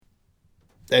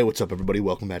Hey, what's up, everybody?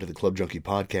 Welcome back to the Club Junkie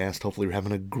Podcast. Hopefully, you're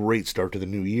having a great start to the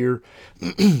new year.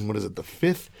 What is it, the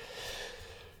 5th?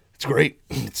 It's great.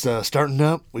 It's starting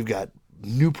up. We've got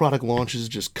new product launches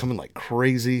just coming like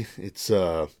crazy. It's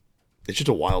just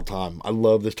a wild time. I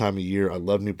love this time of year. I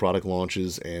love new product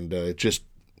launches, and it just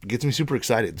gets me super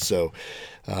excited. So,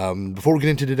 before we get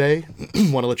into today, I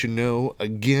want to let you know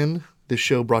again, this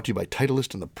show brought to you by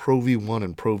Titleist and the Pro V1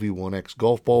 and Pro V1X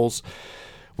golf balls.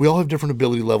 We all have different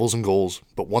ability levels and goals,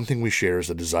 but one thing we share is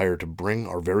a desire to bring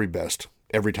our very best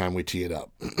every time we tee it up.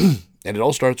 And it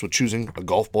all starts with choosing a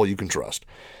golf ball you can trust.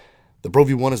 The Pro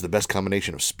V1 is the best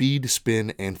combination of speed,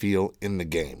 spin, and feel in the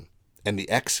game. And the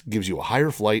X gives you a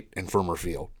higher flight and firmer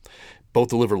feel. Both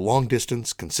deliver long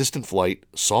distance, consistent flight,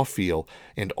 soft feel,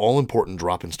 and all-important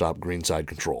drop and stop greenside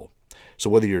control.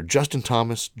 So whether you're Justin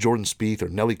Thomas, Jordan Spieth, or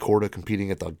Nelly Korda competing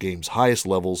at the game's highest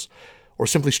levels, or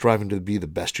simply striving to be the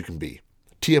best you can be,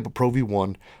 tee up a Pro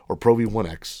V1 or Pro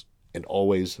V1X and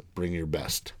always bring your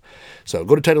best. So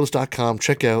go to Titleist.com,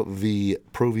 check out the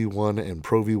Pro V1 and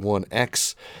Pro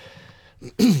V1X.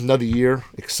 Another year,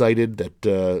 excited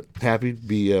that happy to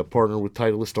be a partner with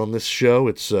Titleist on this show.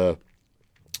 It's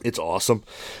awesome.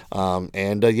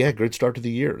 Great start to the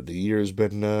year. The year has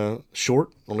been short,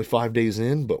 only 5 days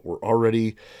in, but we're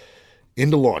already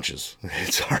into launches.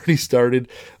 It's already started,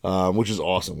 which is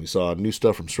awesome. We saw new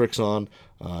stuff from Srixon,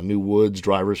 new woods,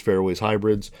 drivers, fairways,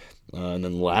 hybrids. And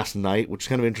then last night, which is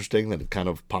kind of interesting that it kind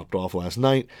of popped off last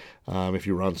night. If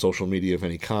you were on social media of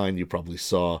any kind, you probably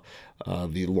saw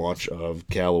the launch of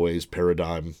Callaway's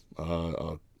Paradigm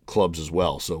clubs as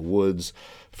well. So woods,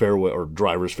 fairway or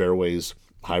drivers, fairways,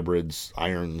 hybrids,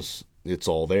 irons, it's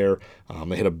all there.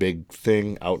 They had a big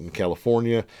thing out in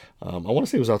California. I want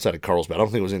to say it was outside of Carlsbad. I don't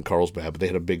think it was in Carlsbad, but they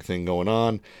had a big thing going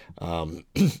on.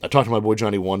 I talked to my boy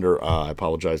Johnny Wonder. I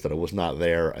apologize that I was not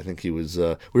there. I think he was.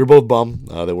 We were both bummed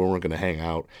that we weren't going to hang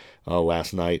out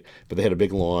last night, but they had a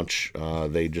big launch.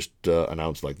 They just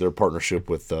announced like their partnership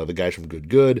with the guys from Good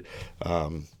Good.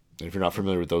 And if you're not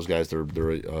familiar with those guys, they're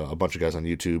a bunch of guys on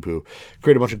YouTube who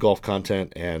create a bunch of golf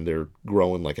content, and they're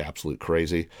growing like absolute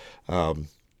crazy.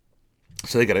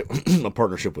 So they got a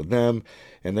partnership with them.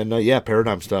 And then,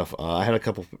 Paradigm stuff. I had a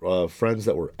couple friends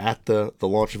that were at the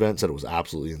launch event, said it was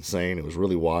absolutely insane. It was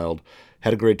really wild.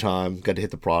 Had a great time. Got to hit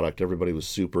the product. Everybody was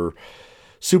super,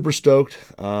 super stoked.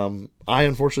 I,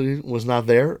 unfortunately, was not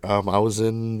there. I was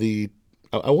in the,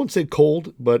 I won't say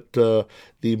cold, but the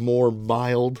more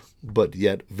mild, but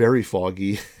yet very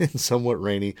foggy and somewhat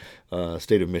rainy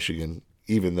state of Michigan,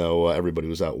 even though everybody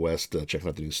was out west checking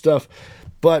out the new stuff.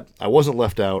 But I wasn't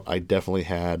left out. I definitely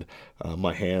had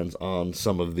my hands on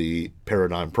some of the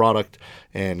Paradigm product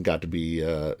and got to be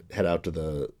head out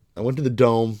to I went to the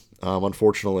Dome,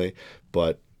 unfortunately,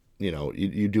 but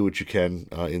you do what you can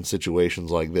in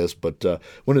situations like this. But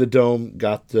went to the Dome,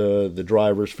 got the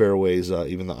drivers, fairways,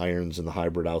 even the irons and the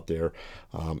hybrid out there.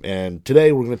 And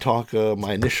today we're going to talk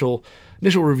my initial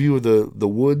review of the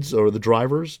woods or the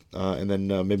drivers, and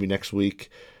then maybe next week.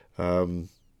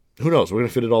 Who knows? We're going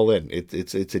to fit it all in.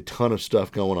 It's a ton of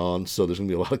stuff going on, so there's going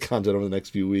to be a lot of content over the next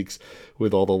few weeks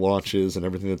with all the launches and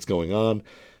everything that's going on.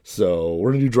 So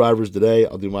we're going to do drivers today.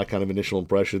 I'll do my kind of initial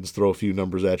impressions, throw a few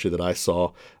numbers at you that I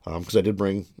saw, because I did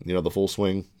bring the full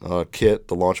swing kit,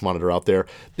 the launch monitor out there.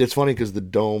 It's funny because the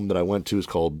Dome that I went to is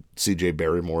called CJ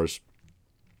Barrymore's,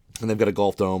 and they've got a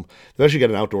golf dome. They've actually got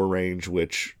an outdoor range,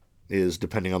 which is,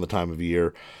 depending on the time of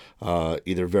year,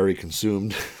 either very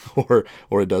consumed or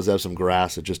it does have some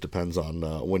grass. It just depends on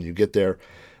when you get there.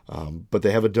 But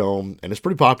they have a dome, and it's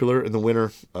pretty popular in the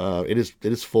winter. It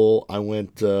is full. I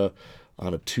went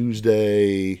on a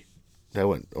Tuesday. I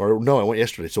went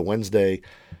yesterday. So Wednesday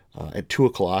at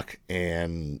 2:00,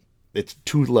 and it's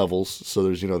 2 levels. So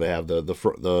there's they have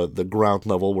the ground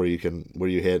level where you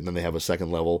hit, and then they have a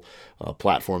second level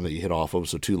platform that you hit off of.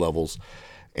 So 2 levels,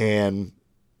 and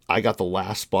I got the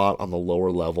last spot on the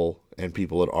lower level, and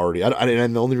people had already.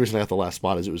 And the only reason I got the last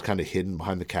spot is it was kind of hidden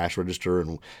behind the cash register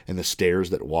and the stairs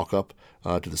that walk up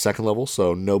to the second level,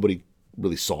 so nobody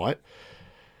really saw it.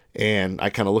 And I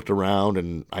kind of looked around,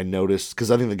 and I noticed, because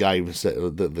I think the guy even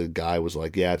said, the guy was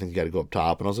like, "Yeah, I think you got to go up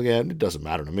top," and I was like, "Yeah, it doesn't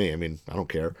matter to me. I mean, I don't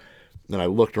care." And then I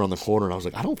looked around the corner, and I was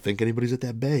like, "I don't think anybody's at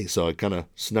that bay," so I kind of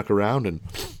snuck around and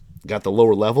got the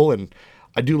lower level, and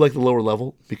I do like the lower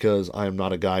level because I am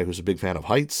not a guy who's a big fan of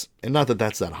heights, and not that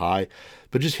that's that high,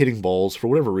 but just hitting balls, for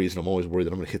whatever reason, I'm always worried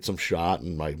that I'm going to hit some shot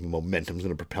and my momentum's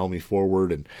going to propel me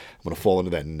forward and I'm going to fall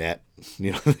into that net,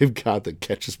 they've got that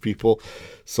catches people.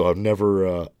 So I'm never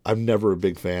a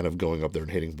big fan of going up there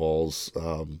and hitting balls.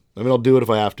 I'll do it if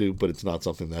I have to, but it's not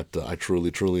something that I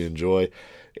truly, truly enjoy.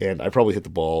 And I probably hit the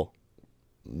ball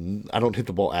I don't hit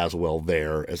the ball as well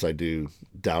there as I do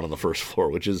down on the first floor,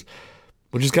 which is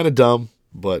kind of dumb,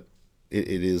 but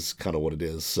it is kind of what it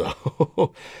is.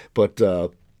 So, but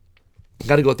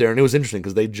got to go out there, and it was interesting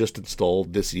because they just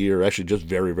installed this year, actually just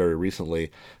very, very recently,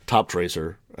 Top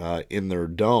Tracer in their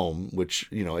dome, which,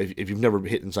 if you've never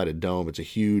hit inside a dome, it's a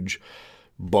huge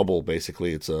bubble,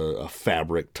 basically. It's a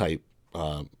fabric type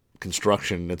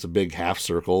construction. It's a big half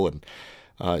circle, and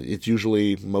it's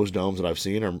usually, most domes that I've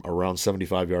seen are around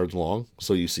 75 yards long.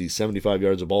 So you see 75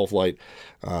 yards of ball flight,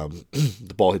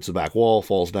 the ball hits the back wall,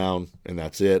 falls down, and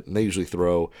that's it. And they usually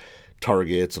throw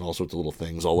targets and all sorts of little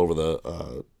things all over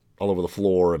the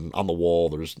floor and on the wall.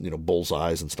 There's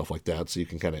bullseyes and stuff like that, so you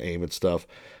can kind of aim at stuff.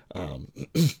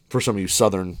 For some of you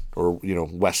southern or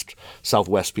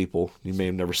southwest people, you may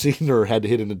have never seen or had to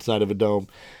hit it inside of a dome.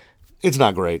 It's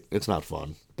not great. It's not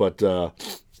fun, but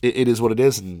it is what it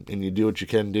is, and you do what you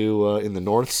can do in the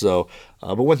north. So,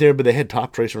 but went there, but they had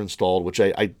Top Tracer installed, which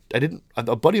I didn't.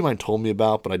 A buddy of mine told me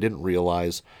about, but I didn't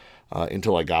realize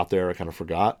until I got there. I kind of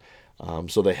forgot.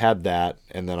 So they had that,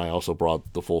 and then I also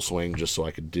brought the Full Swing just so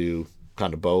I could do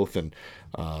kind of both, and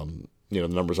the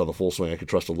numbers on the Full Swing I could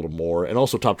trust a little more. And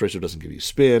also, Top Tracer doesn't give you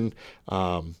spin.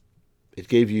 It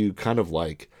gave you kind of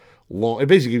like it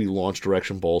basically gave you launch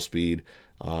direction, ball speed,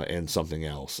 and something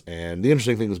else. And the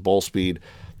interesting thing is ball speed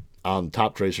on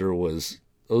Top Tracer was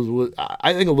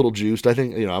I think a little juiced. I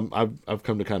think I've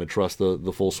come to kind of trust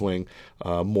the Full Swing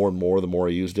more and more. The more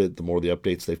I used it, the more the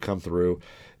updates they've come through,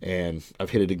 and I've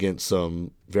hit it against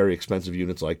some very expensive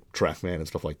units like TrackMan and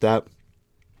stuff like that,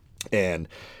 and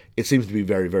it seems to be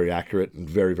very, very accurate and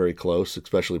very, very close,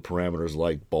 especially parameters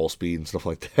like ball speed and stuff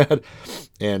like that,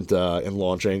 and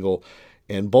launch angle.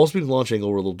 And ball speed and launch angle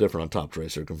were a little different on Top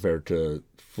Tracer compared to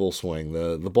Full Swing.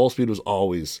 The ball speed was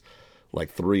always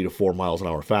like 3 to 4 miles an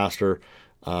hour faster,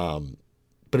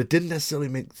 but it didn't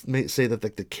necessarily say that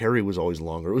the carry was always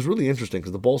longer. It was really interesting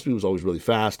because the ball speed was always really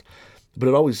fast, but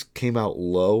it always came out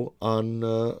low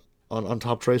on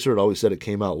Top Tracer. It always said it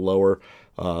came out lower,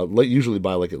 usually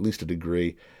by like at least a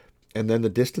degree. And then the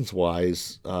distance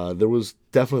wise, there was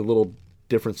definitely a little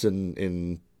difference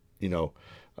in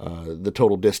the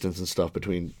total distance and stuff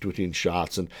between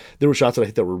shots. And there were shots that I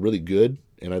hit that were really good,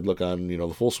 and I'd look on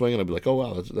the Full Swing and I'd be like, oh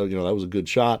wow, that was a good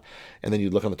shot. And then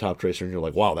you'd look on the Top Tracer and you're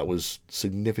like, wow, that was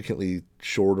significantly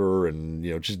shorter and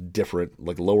just different,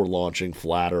 like lower launching,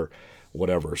 flatter,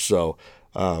 whatever. So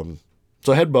I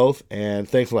had both, and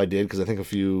thankfully I did, because I think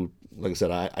like I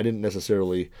said, I didn't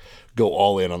necessarily go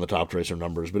all in on the Top Tracer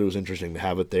numbers, but it was interesting to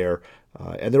have it there.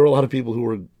 And there were a lot of people who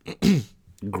were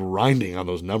grinding on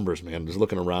those numbers, man, just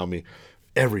looking around me.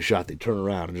 Every shot they turn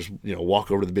around and just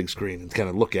walk over to the big screen and kind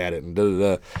of look at it and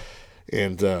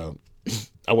and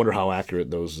I wonder how accurate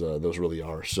those really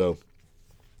are. So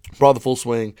brought the Full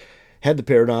Swing, had the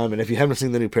Paradigm, and if you haven't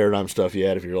seen the new Paradigm stuff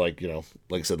yet, if you're like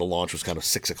I said, the launch was kind of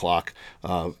 6 o'clock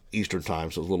Eastern time,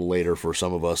 so it was a little later for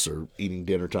some of us, or eating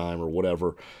dinner time or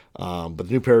whatever. But the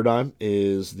new Paradigm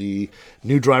is the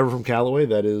new driver from Callaway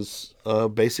that is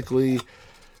basically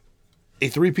a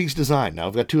 3-piece design. Now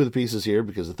I've got 2 of the pieces here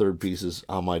because the third piece is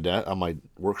on my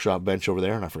workshop bench over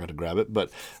there, and I forgot to grab it.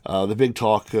 But the big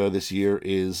talk this year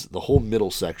is the whole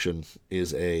middle section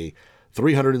is a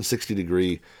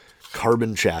 360-degree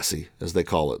carbon chassis, as they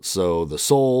call it. So the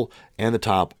sole and the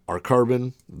top are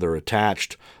carbon; they're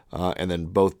attached, and then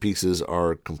both pieces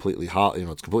are completely hollow.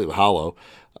 It's completely hollow,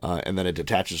 and then it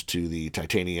attaches to the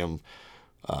titanium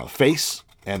face.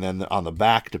 And then on the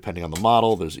back, depending on the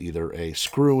model, there's either a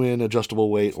screw-in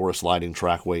adjustable weight or a sliding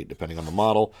track weight, depending on the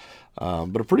model.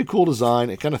 But a pretty cool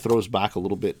design. It kind of throws back a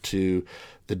little bit to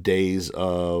the days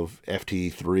of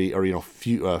FT3,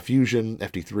 or Fusion,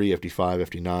 FT3, FT5,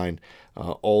 FT9,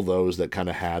 all those that kind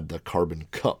of had the carbon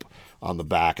cup on the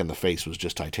back, and the face was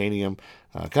just titanium.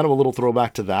 Kind of a little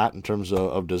throwback to that in terms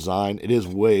of design. It is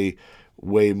way,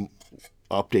 way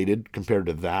updated compared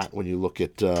to that. When you look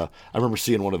at I remember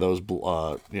seeing one of those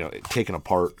taken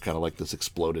apart, kind of like this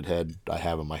exploded head I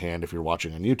have in my hand if you're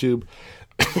watching on YouTube.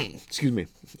 Excuse me.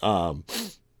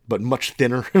 But much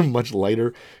thinner, much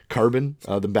lighter carbon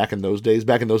than back in those days.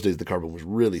 Back in those days, the carbon was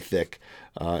really thick,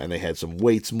 and they had some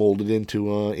weights molded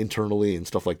into internally and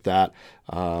stuff like that.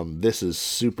 This is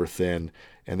super thin,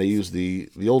 and they use the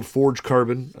old forged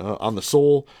carbon on the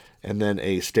sole, and then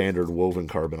a standard woven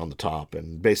carbon on the top.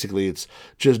 And basically it's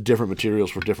just different materials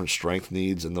for different strength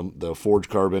needs. And the forged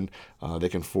carbon, they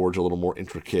can forge a little more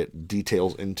intricate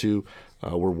details into,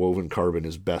 where woven carbon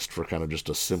is best for kind of just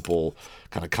a simple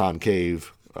kind of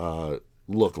concave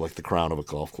look like the crown of a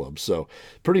golf club. So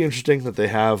pretty interesting that they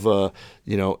have, a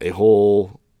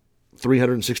whole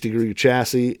 360-degree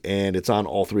chassis, and it's on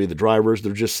all three of the drivers.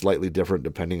 They're just slightly different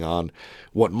depending on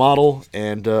what model.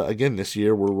 And again, this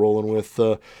year we're rolling with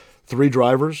 3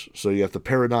 drivers. So you have the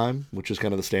Paradigm, which is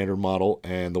kind of the standard model,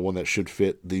 and the one that should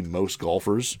fit the most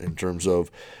golfers in terms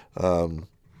of,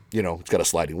 it's got a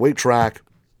sliding weight track.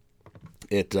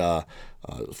 It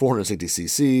 460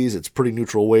 cc's. It's pretty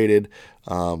neutral weighted,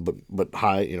 but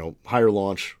high, higher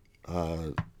launch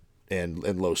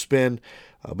and low spin,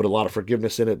 but a lot of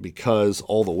forgiveness in it because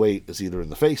all the weight is either in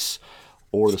the face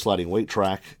or the sliding weight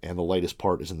track, and the lightest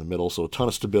part is in the middle. So a ton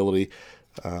of stability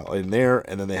in there.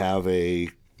 And then they have the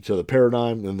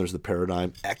Paradigm. Then there's the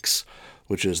Paradigm X,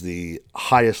 which is the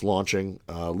highest launching,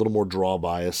 a little more draw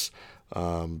bias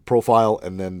profile,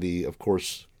 and then of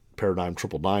course, Paradigm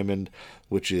Triple Diamond,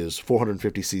 which is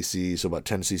 450 cc's, so about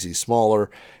 10 cc's smaller,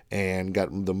 and got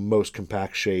the most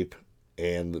compact shape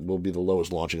and will be the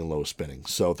lowest launching and lowest spinning.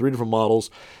 So 3 different models.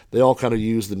 They all kind of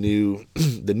use the new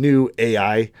the new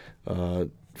AI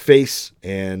face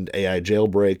and AI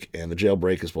jailbreak, and the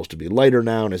jailbreak is supposed to be lighter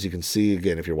now. And as you can see,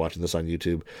 again, if you're watching this on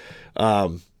YouTube,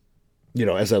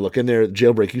 as I look in there,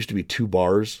 jailbreak used to be 2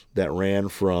 bars that ran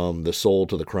from the sole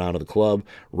to the crown of the club,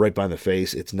 right behind the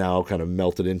face. It's now kind of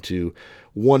melted into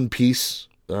one piece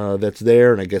that's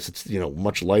there, and I guess it's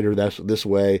much lighter this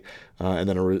way, and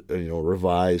then a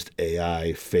revised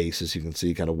AI face, as you can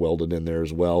see, kind of welded in there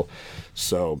as well.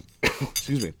 So,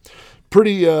 excuse me,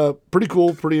 pretty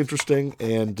cool, pretty interesting,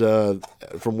 and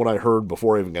from what I heard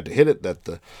before I even got to hit it, that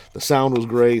the sound was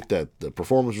great, that the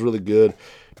performance was really good.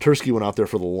 Tursky went out there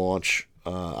for the launch,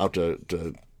 out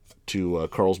to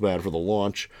Carlsbad for the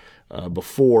launch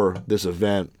before this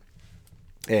event,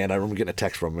 and I remember getting a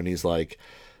text from him, and he's like,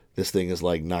 "This thing is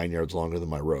like 9 yards longer than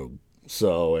my Rogue."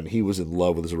 So, and he was in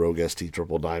love with his Rogue ST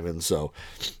Triple Diamond. So,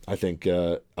 I think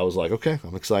I was like, okay,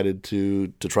 I'm excited to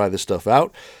try this stuff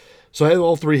out. So I have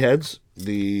all 3 heads: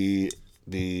 the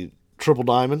Triple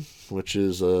Diamond, which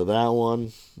is that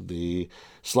one, the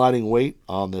sliding weight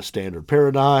on the standard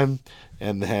Paradigm,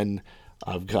 and then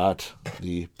I've got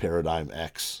the Paradigm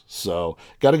X. So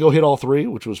got to go hit all 3,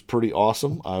 which was pretty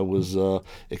awesome. I was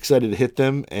excited to hit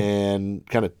them and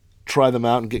kind of try them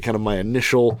out and get kind of my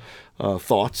initial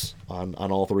thoughts on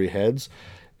all 3 heads.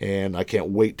 And I can't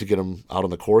wait to get them out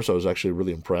on the course. I was actually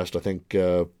really impressed. I think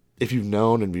if you've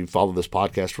known and you've followed this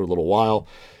podcast for a little while,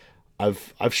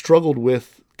 I've struggled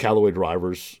with Callaway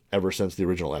drivers ever since the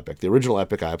original Epic. The original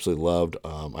Epic I absolutely loved.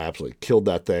 I absolutely killed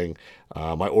that thing.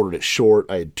 I ordered it short.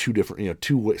 I had 2 different,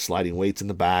 2 sliding weights in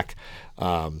the back,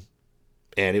 and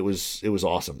it was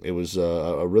awesome. It was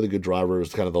a really good driver. It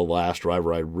was kind of the last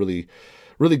driver I really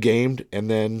gamed. And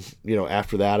then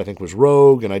after that, I think was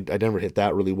Rogue, and I never hit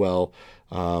that really well.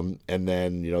 And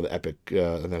then the Epic,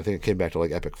 and then I think it came back to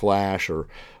like Epic Flash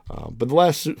but the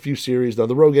last few series, though,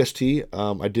 the Rogue ST,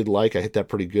 I did like. I hit that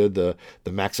pretty good. The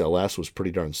Max LS was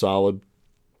pretty darn solid,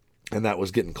 and that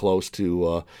was getting close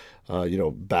to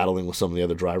battling with some of the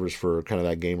other drivers for kind of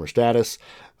that gamer status.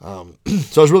 So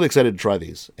I was really excited to try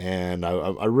these, and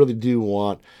I really do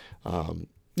want, I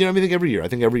think every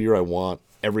year I want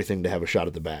everything to have a shot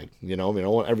at the bag. I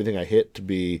want everything I hit to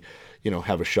be,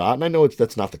 have a shot. And I know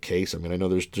that's not the case. I mean, I know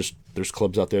there's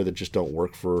clubs out there that just don't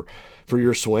work for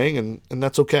your swing, and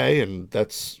that's okay. And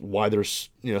that's why there's,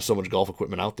 so much golf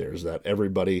equipment out there, is that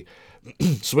everybody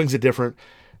swings it different.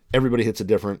 Everybody hits it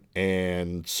different,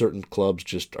 and certain clubs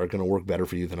just are going to work better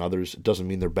for you than others. It doesn't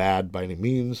mean they're bad by any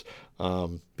means.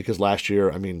 Because last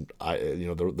year,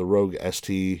 the Rogue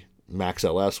ST Max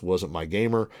LS wasn't my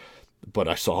gamer, but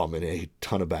I saw him in a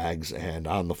ton of bags, and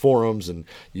on the forums and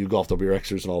Golf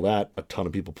WRXers and all that, a ton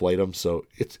of people played him. So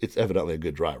it's evidently a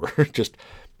good driver. It just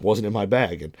wasn't in my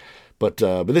bag. But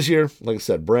this year, like I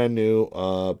said, brand new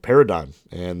Paradigm,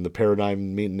 and the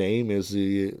Paradigm name is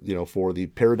for the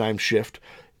paradigm shift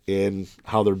in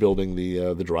how they're building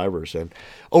the drivers. And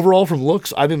overall, from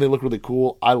looks, I think they look really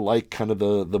cool. I like kind of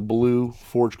the blue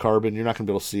forged carbon. You're not going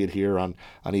to be able to see it here on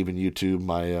even YouTube.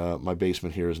 My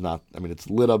basement here is not, it's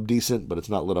lit up decent, but it's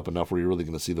not lit up enough where you're really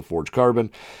going to see the forged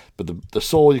carbon. But the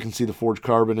sole, you can see the forged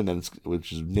carbon, and then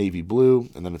which is navy blue,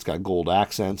 and then it's got gold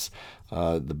accents.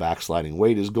 The back sliding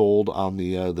weight is gold on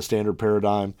the standard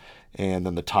Paradigm, and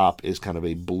then the top is kind of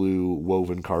a blue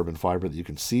woven carbon fiber that you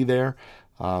can see there.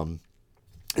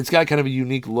 It's got kind of a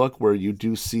unique look where you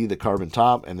do see the carbon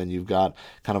top, and then you've got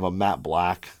kind of a matte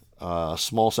black, a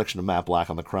small section of matte black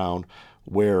on the crown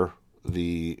where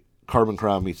the carbon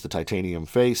crown meets the titanium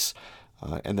face.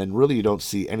 And then really you don't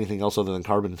see anything else other than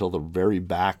carbon until the very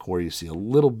back, where you see a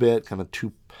little bit, kind of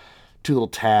two little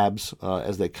tabs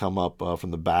as they come up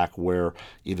from the back, where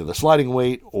either the sliding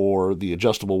weight or the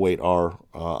adjustable weight are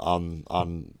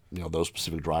on those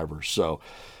specific drivers. So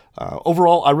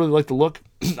Overall, I really like the look.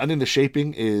 I think the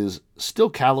shaping is still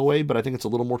Callaway, but I think it's a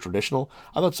little more traditional.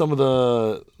 I thought some of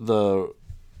the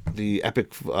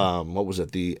Epic, what was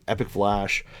it? The Epic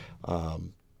Flash,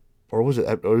 or was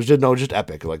it? Or was it no, just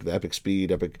Epic, like the Epic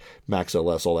Speed, Epic Max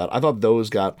LS, all that. I thought those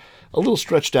got a little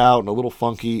stretched out and a little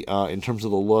funky in terms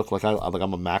of the look. Like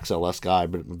I'm a Max LS guy,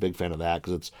 but I'm a big fan of that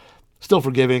because it's still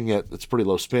forgiving, yet it's pretty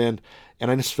low spin.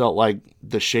 And I just felt like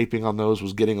the shaping on those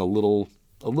was getting a little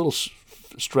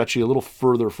stretchy, a little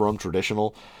further from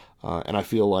traditional. And I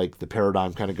feel like the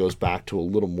Paradigm kind of goes back to a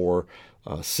little more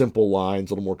simple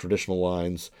lines, a little more traditional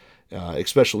lines,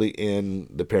 especially in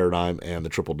the Paradigm and the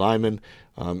Triple Diamond.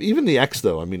 Even the X,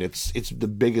 though, I mean, it's the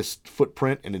biggest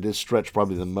footprint, and it is stretched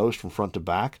probably the most from front to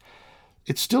back.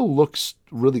 It still looks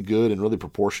really good and really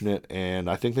proportionate, and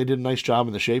I think they did a nice job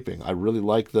in the shaping. I really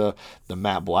like the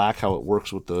matte black, how it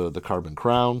works with the carbon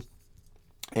crown.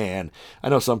 And I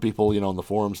know some people, in the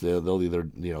forums, they'll either,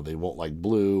 they won't like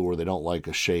blue or they don't like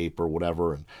a shape or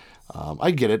whatever. And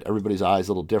I get it. Everybody's eye is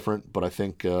a little different. But I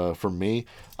think for me,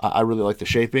 I really like the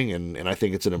shaping. And I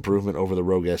think it's an improvement over the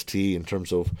Rogue ST in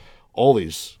terms of all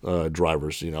these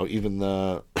drivers. Even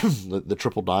the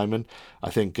Triple Diamond, I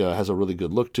think has a really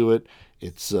good look to it.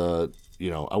 It's, I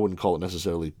wouldn't call it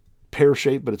necessarily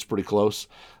pear-shaped, but it's pretty close.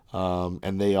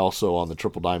 And they also, on the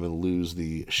Triple Diamond, lose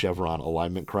the chevron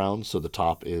alignment crown, so the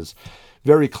top is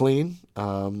very clean.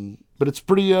 But it's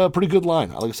pretty good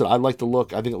line. Like I said, I like the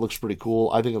look. I think it looks pretty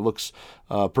cool. I think it looks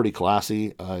pretty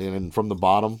classy. And from the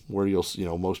bottom, where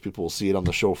most people will see it on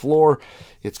the show floor,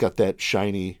 it's got that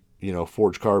shiny,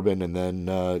 forged carbon, and then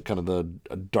kind of the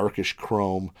darkish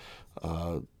chrome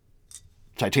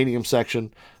titanium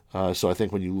section. So I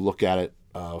think when you look at it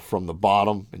from the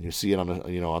bottom and you see it on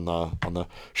the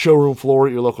showroom floor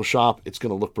at your local shop, it's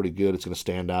going to look pretty good. It's going to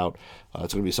stand out.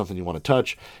 It's going to be something you want to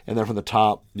touch. And then from the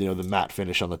top, the matte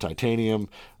finish on the titanium,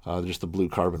 just the blue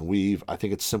carbon weave. I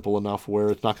think it's simple enough where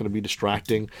it's not going to be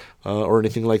distracting or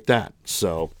anything like that.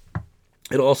 So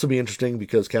it'll also be interesting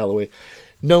because Callaway,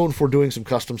 known for doing some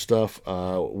custom stuff,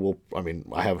 I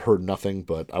have heard nothing,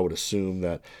 but I would assume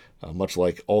that much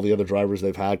like all the other drivers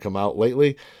they've had come out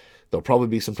lately, there'll probably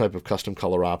be some type of custom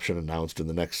color option announced in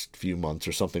the next few months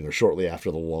or something, or shortly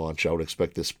after the launch. I would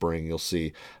expect this spring you'll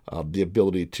see the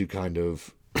ability to kind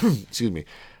of,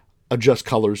 adjust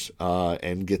colors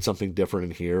and get something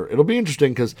different in here. It'll be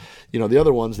interesting because, the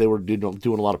other ones, they were doing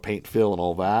a lot of paint fill and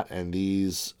all that, and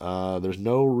these, there's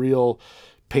no real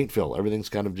paint fill. Everything's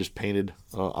kind of just painted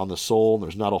on the sole.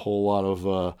 There's not a whole lot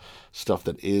of stuff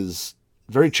that is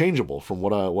very changeable from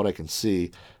what I can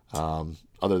see.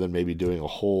 Other than maybe doing a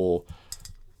whole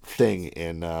thing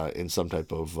in some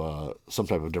type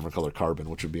of different color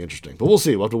carbon, which would be interesting. But we'll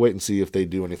see. We'll have to wait and see if they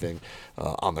do anything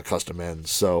on the custom end.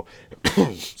 So,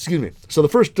 excuse me. So the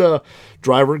first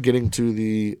driver getting to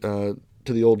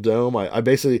the old dome, I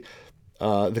basically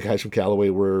the guys from Callaway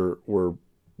were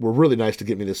really nice to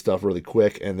get me this stuff really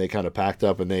quick, and they kind of packed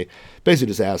up, and they basically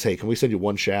just asked, "Hey, can we send you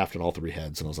one shaft and all three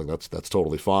heads?" And I was like, "That's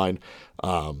totally fine."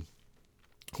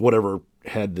 Whatever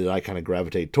head that I kind of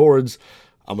gravitate towards,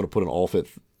 I'm going to put an all-fit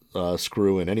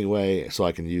screw in anyway, so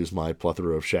I can use my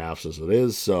plethora of shafts as it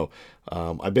is. So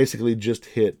I basically just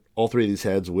hit all three of these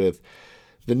heads with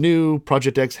the new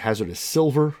Project X Hazardous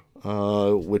Silver,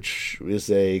 which is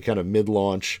a kind of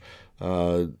mid-launch,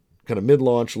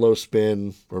 low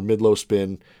spin or mid-low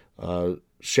spin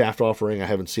shaft offering. I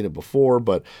haven't seen it before,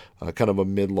 but kind of a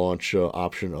mid-launch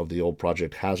option of the old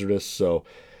Project Hazardous. So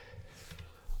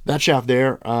that shaft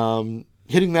there,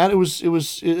 hitting that,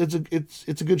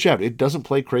 it's a good shaft. It doesn't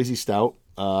play crazy stout.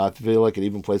 I feel like it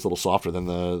even plays a little softer than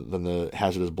the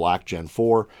Hazardous Black Gen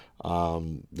 4.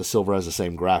 The silver has the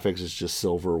same graphics. It's just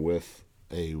silver with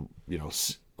a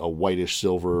whitish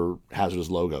silver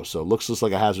Hazardous logo. So it looks just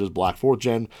like a Hazardous Black 4th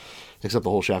Gen, except the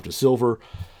whole shaft is silver.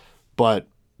 But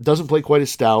doesn't play quite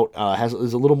as stout.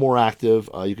 Is a little more active.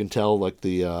 You can tell like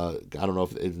the I don't know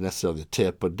if it's necessarily the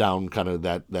tip, but down kind of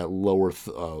that lower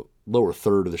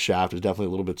third of the shaft is definitely a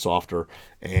little bit softer,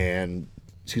 and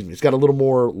it's got a little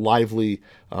more lively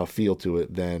feel to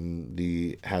it than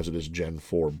the Hazardous Gen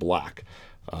 4 Black.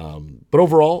 But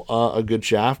overall, a good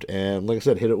shaft, and like I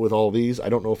said, hit it with all these. I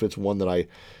don't know if it's one that I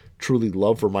truly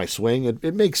love for my swing.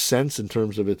 It makes sense in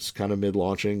terms of its kind of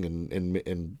mid-launching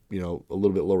and a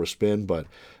little bit lower spin, but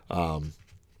I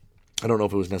don't know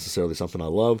if it was necessarily something I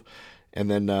love. And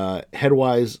then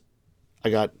head-wise, I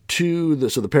got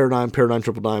the Paradigm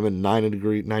Triple Diamond, 9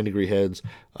 degree heads.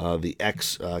 The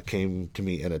X came to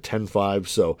me in a 10.5.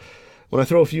 So when I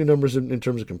throw a few numbers in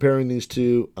terms of comparing these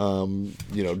two,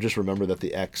 just remember that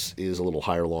the X is a little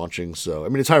higher launching. So, I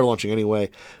mean, it's higher launching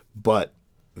anyway, but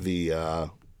the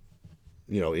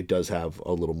it does have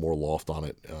a little more loft on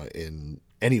it in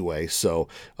anyway. So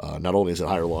not only is it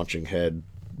higher launching head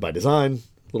by design,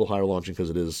 a little higher launching because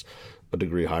it is a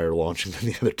degree higher launching than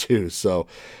the other two. So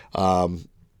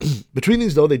between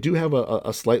these, though, they do have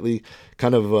a slightly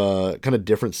kind of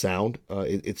different sound.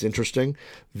 It's interesting.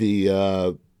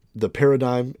 The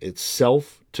Paradigm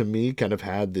itself, to me, kind of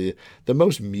had the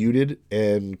most muted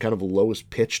and kind of lowest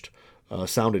pitched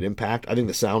sound and impact. I think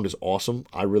the sound is awesome.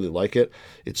 I really like it.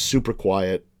 It's super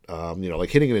quiet. Like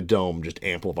hitting in a dome just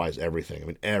amplifies everything. I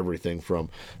mean, everything from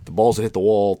the balls that hit the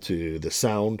wall to the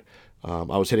sound.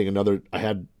 I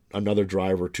had another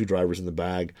driver, two drivers in the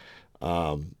bag,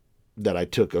 that I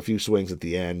took a few swings at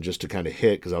the end just to kind of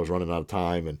hit because I was running out of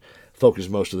time and focused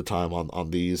most of the time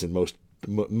on these and most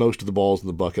of the balls in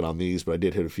the bucket on these. But I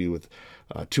did hit a few with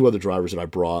two other drivers that I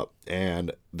brought,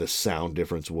 and the sound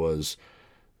difference was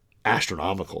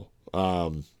astronomical.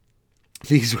 The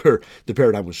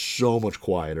Paradigm was so much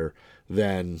quieter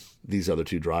than these other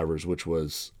two drivers, which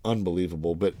was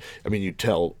unbelievable. But I mean, you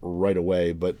tell right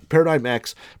away. But Paradigm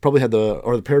X probably had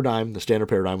the standard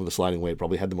Paradigm with the sliding weight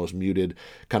probably had the most muted,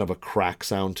 kind of a crack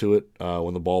sound to it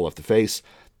when the ball left the face.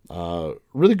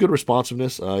 Really good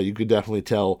responsiveness. You could definitely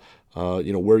tell,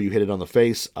 where you hit it on the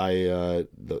face.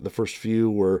 The first few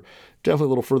were definitely a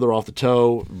little further off the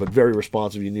toe, but very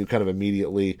responsive. You knew kind of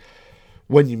immediately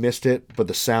when you missed it, but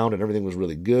the sound and everything was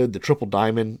really good. The Triple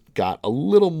Diamond got a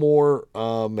little more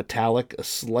metallic, a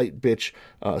slight pitch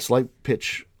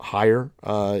higher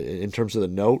in terms of the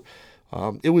note.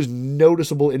 It was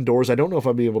noticeable indoors. I don't know if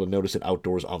I'd be able to notice it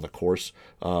outdoors on the course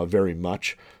very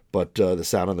much, but the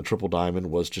sound on the Triple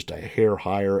Diamond was just a hair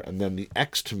higher. And then the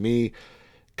X, to me,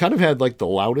 kind of had like the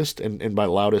loudest, and by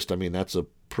loudest, I mean that's a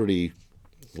pretty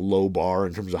low bar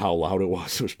in terms of how loud it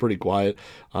was. It was pretty quiet,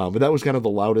 but that was kind of the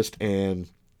loudest, and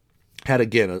had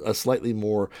again a slightly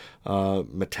more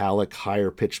metallic,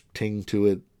 higher pitched ting to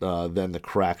it than the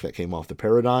crack that came off the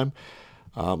Paradigm.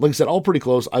 Like I said, all pretty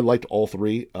close. I liked all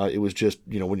three. It was just,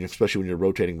 especially when you're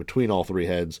rotating between all three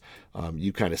heads,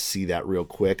 you kind of see that real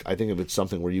quick. I think if it's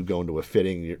something where you go into a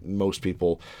fitting, most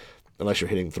people, unless you're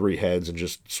hitting three heads and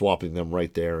just swapping them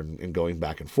right there and going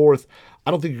back and forth, I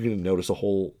don't think you're going to notice a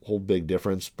whole big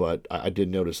difference, but I did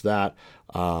notice that.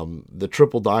 The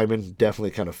Triple Diamond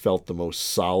definitely kind of felt the most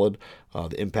solid.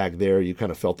 The impact there, you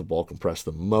kind of felt the ball compress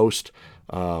the most.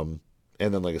 And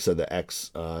then, like I said, the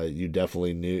X, you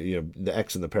definitely knew, the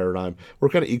X and the Paradigm were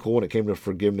kind of equal when it came to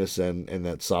forgiveness and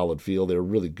that solid feel. They were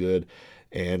really good.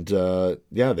 And,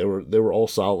 they were all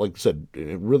solid. Like I said,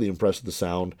 really impressed with the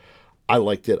sound. I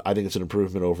liked it. I think it's an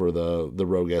improvement over the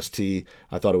Rogue ST.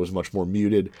 I thought it was much more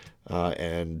muted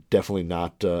and definitely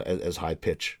not as high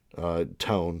pitch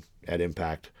tone at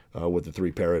impact with the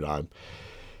 3 Paradigm.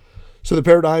 So the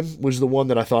Paradigm was the one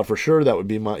that I thought for sure that would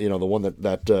be my, the one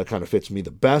that kind of fits me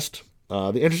the best.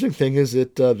 The interesting thing is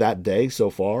that that day so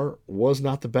far was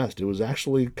not the best. It was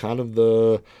actually kind of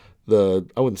the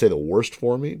I wouldn't say the worst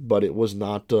for me, but it was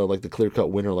not like the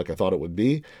clear-cut winner like I thought it would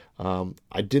be.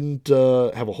 I didn't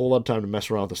have a whole lot of time to mess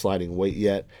around with the sliding weight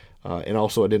yet, and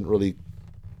also I didn't really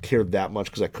care that much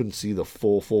because I couldn't see the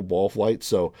full ball flight.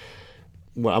 So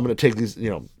well, I'm going to take these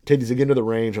again to the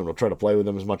range. I'm going to try to play with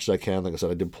them as much as I can. Like I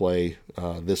said, I did play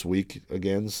this week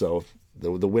again, so if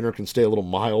the winter can stay a little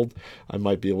mild, I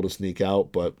might be able to sneak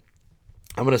out, but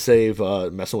I'm going to save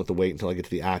messing with the weight until I get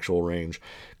to the actual range,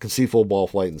 can see full ball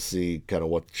flight and see kind of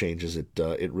what changes it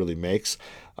really makes.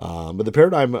 But the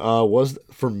Paradigm was,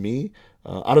 for me,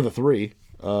 out of the 3,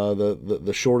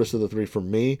 the shortest of the 3 for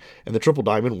me, and the Triple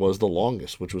Diamond was the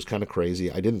longest, which was kind of crazy.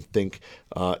 I didn't think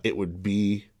it would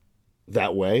be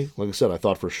that way. Like I said, I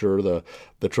thought for sure the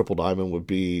Triple Diamond would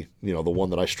be, the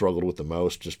one that I struggled with the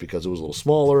most, just because it was a little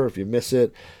smaller. If you miss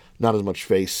it, not as much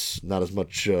face, not as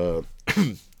much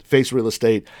face real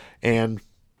estate, and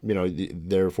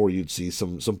therefore you'd see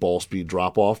some ball speed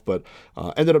drop off, but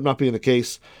ended up not being the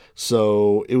case.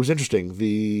 So it was interesting.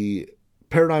 The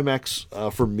Paradigm X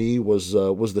for me was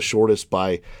the shortest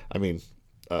by,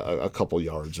 a couple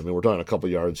yards. We're talking a couple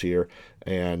yards here,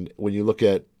 and when you look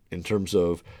at in terms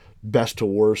of best to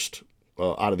worst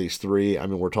out of these 3,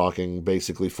 we're talking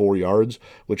basically 4 yards,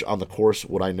 which on the course,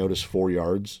 would I notice 4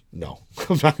 yards? No,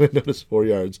 I'm not going to notice 4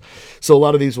 yards. So a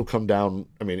lot of these will come down,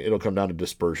 it'll come down to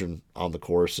dispersion on the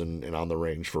course and on the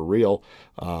range for real.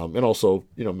 And also,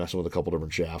 messing with a couple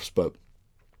different shafts, but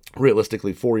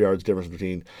realistically 4 yards difference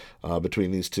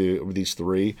between these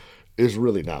 3 is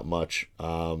really not much.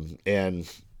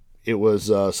 And it was,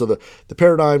 so the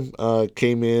Paradigm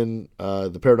came in,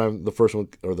 the first one,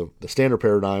 or the standard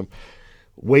Paradigm,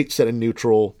 weight set in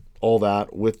neutral, all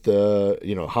that with the,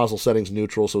 Hosel settings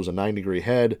neutral. So it was a 9-degree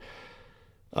head.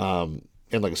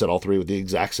 And like I said, all three with the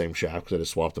exact same shaft because I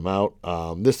just swapped them out.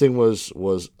 This thing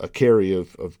was a carry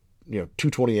of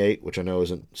 228, which I know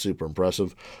isn't super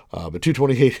impressive, but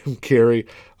 228 carry.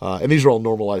 And these are all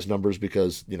normalized numbers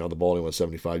because, the ball only went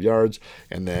 75 yards,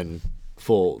 and then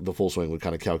the full swing would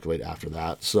kind of calculate after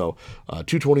that. So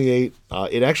 228,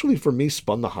 it actually for me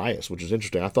spun the highest, which is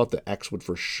interesting. I thought the X would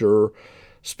for sure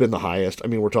spin the highest. I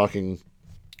mean, we're talking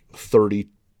 30,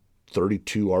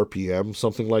 32 RPM,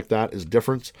 something like that is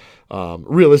difference.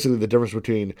 Realistically, the difference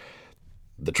between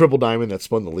the triple diamond that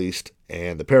spun the least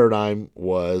and the Paradigm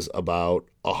was about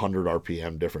 100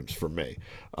 RPM difference for me.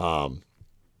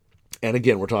 And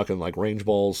again, we're talking like range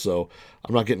balls, so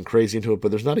I'm not getting crazy into it, but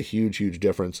there's not a huge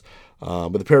difference.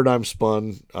 But the Paradigm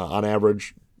spun on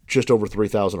average just over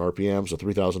 3,000 RPM, so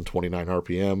 3,029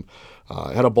 RPM.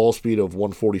 It had a ball speed of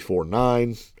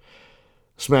 144.9,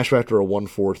 smash factor of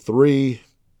 143,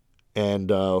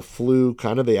 and flew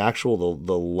kind of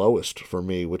the lowest for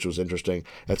me, which was interesting.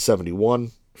 At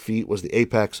 71 feet was the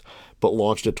apex, but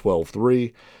launched at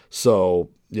 12.3. So,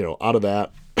 out of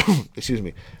that, excuse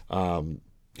me,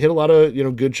 hit a lot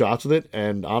of, good shots with it,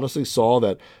 and honestly saw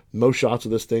that most shots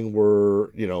of this thing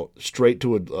were, straight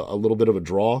to a little bit of a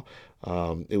draw.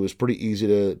 It was pretty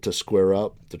easy to square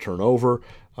up, to turn over.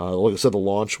 Like I said, the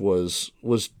launch was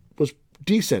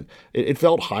decent. It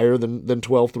felt higher than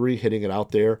 12.3 hitting it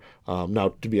out there.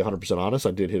 Now, to be 100% honest,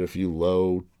 I did hit a few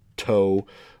low toe,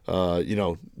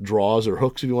 draws or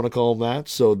hooks, if you want to call them that.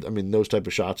 So, I mean, those type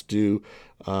of shots do,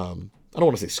 I don't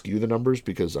want to say skew the numbers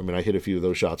because, I mean, I hit a few of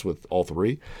those shots with all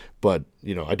three, but,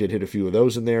 I did hit a few of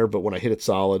those in there. But when I hit it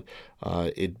solid,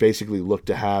 it basically looked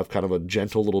to have kind of a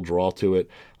gentle little draw to it,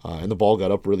 and the ball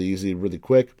got up really easy, really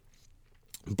quick.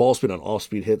 Ball speed on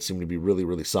off-speed hits seemed to be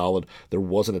really solid. There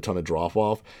wasn't a ton of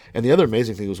drop-off. And the other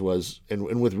amazing thing was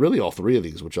and with really all three of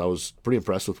these, which I was pretty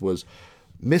impressed with, was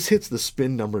mishits, the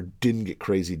spin number didn't get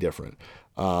crazy different.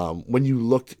 When you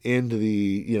looked into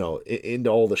into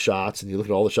all the shots, and you look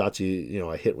at all the shots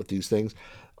I hit with these things,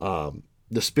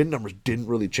 the spin numbers didn't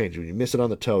really change. When you miss it on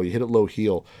the toe, you hit it low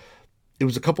heel, it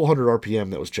was a couple hundred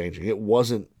RPM that was changing. It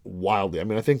wasn't wildly. I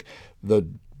mean, I think the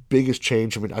biggest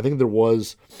change, I think there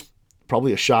was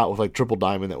probably a shot with like triple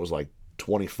diamond that was like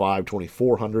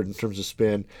 2,400 in terms of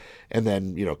spin, and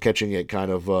then catching it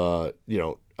kind of on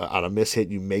a miss hit,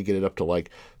 you may get it up to like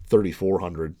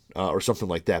 3,400 or something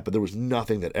like that. But there was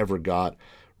nothing that ever got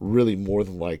really more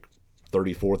than like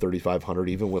 3,500,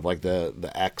 even with like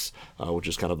the X, which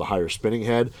is kind of the higher spinning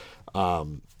head,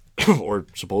 or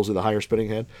supposedly the higher spinning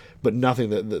head. But nothing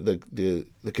that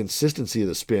the consistency of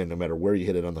the spin, no matter where you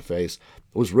hit it on the face,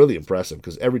 was really impressive.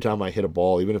 Because every time I hit a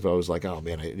ball, even if I was like, oh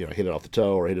man, I hit it off the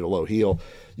toe or I hit it a low heel,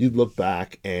 you'd look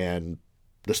back and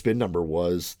the spin number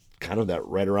was kind of that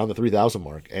right around the 3,000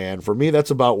 mark. And for me,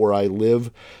 that's about where I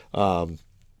live.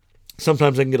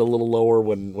 Sometimes I can get a little lower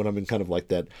when I'm in kind of like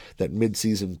that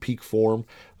mid-season peak form.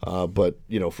 But,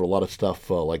 for a lot of stuff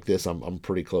like this, I'm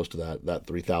pretty close to that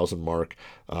 3,000 mark.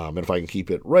 And if I can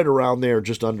keep it right around there,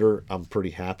 just under, I'm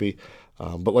pretty happy.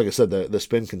 But like I said, the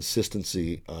spin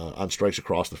consistency on strikes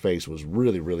across the face was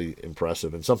really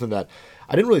impressive, and something that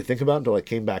I didn't really think about until I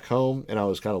came back home and I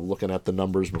was kind of looking at the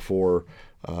numbers before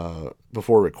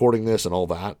recording this and all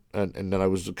that, and then I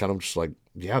was kind of just like,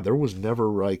 yeah, there was never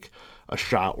like a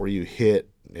shot where you hit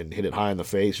it high in the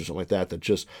face or something like that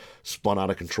just spun out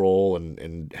of control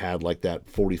and had like that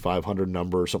 4,500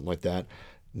 number or something like that.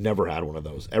 Never had one of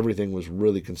those. Everything was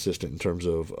really consistent in terms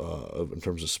of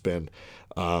spin.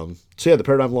 So yeah, the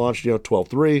Paradigm launched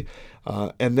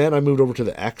 12.3, and then I moved over to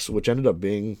the X, which ended up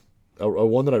being a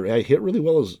one that I hit really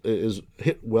well. Is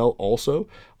hit well also.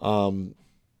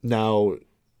 Now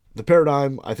the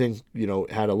Paradigm, I think,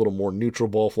 had a little more neutral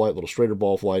ball flight, a little straighter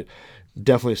ball flight,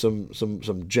 definitely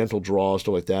some gentle draws,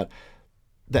 stuff like that.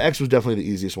 The X was definitely the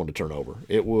easiest one to turn over.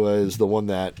 It was the one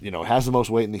that has the most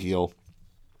weight in the heel.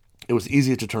 It was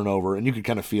easier to turn over, and you could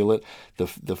kind of feel it.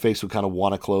 The face would kind of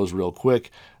want to close real quick,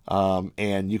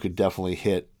 and you could definitely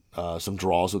hit some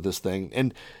draws with this thing.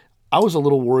 And I was a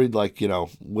little worried, like,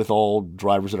 with all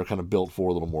drivers that are kind of built for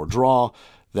a little more draw,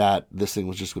 that this thing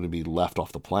was just going to be left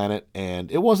off the planet,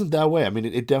 and it wasn't that way. I mean,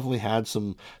 it definitely had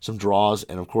some draws,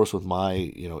 and of course with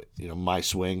my my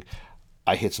swing,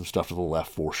 I hit some stuff to the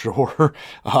left for sure.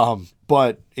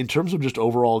 But in terms of just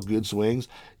overall good swings,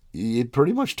 it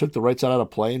pretty much took the right side out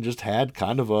of play and just had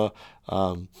kind of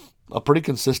a pretty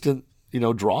consistent,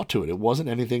 draw to it. It wasn't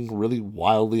anything really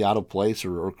wildly out of place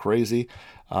or crazy.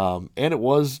 And it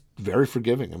was very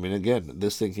forgiving. I mean, again,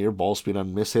 this thing here, ball speed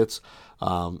on mishits,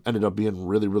 ended up being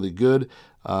really good.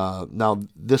 Now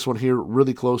this one here,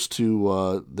 really close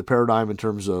to the Paradigm in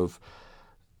terms of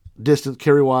distance.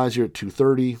 Carry wise, you're at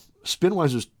 230. Spin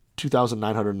wise is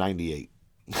 2,998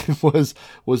 was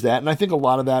that. And I think a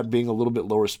lot of that being a little bit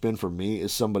lower spin for me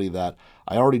is somebody that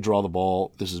I already draw the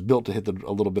ball. This is built to hit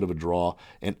a little bit of a draw,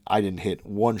 and I didn't hit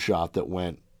one shot that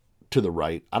went to the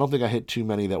right. I don't think I hit too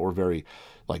many that were very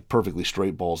perfectly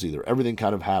straight balls either. Everything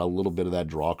kind of had a little bit of that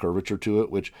draw curvature to it,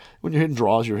 which when you're hitting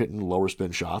draws, you're hitting lower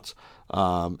spin shots.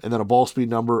 And then a ball speed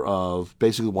number of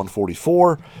basically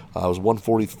 144. It was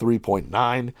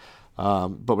 143.9.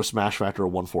 But with smash factor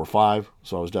of 145,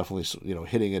 so I was definitely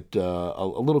hitting it a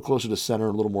little closer to center,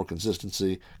 a little more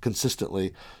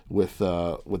consistently with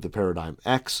the Paradigm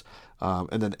X,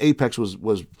 and then Apex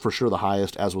was for sure the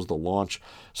highest, as was the launch.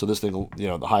 So this thing,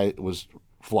 the height was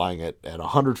flying at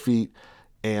 100 feet,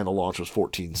 and the launch was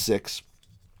 14.6.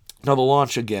 Now the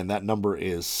launch, again, that number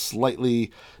is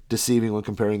slightly deceiving when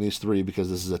comparing these three because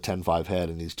this is a 10.5 head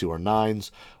and these two are 9s.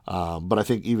 But I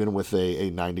think even with a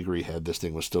 9-degree head, this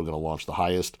thing was still going to launch the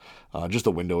highest. Just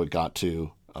the window it got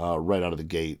to right out of the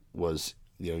gate was,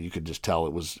 you could just tell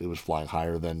it was flying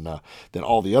higher than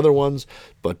all the other ones.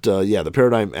 But the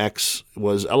Paradigm X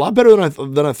was a lot better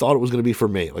than I thought it was going to be for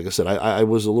me. Like I said, I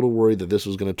was a little worried that this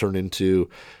was going to turn into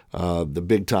the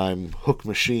big time hook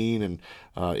machine, and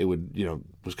it would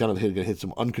was kind of going to hit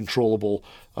some uncontrollable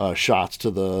shots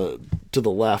to the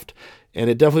left, and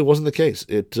it definitely wasn't the case.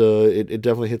 It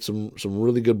definitely hit some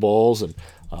really good balls, and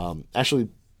actually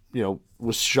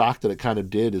was shocked that it kind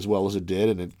of did as well as it did,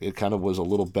 and it kind of was a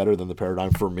little better than the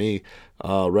Paradigm for me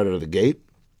right out of the gate.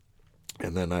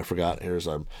 And then I forgot, here's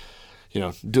I'm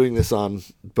doing this on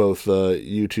both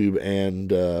YouTube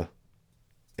and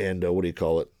what do you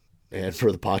call it, and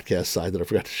for the podcast side, that I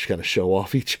forgot to kind of show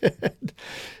off each end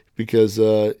because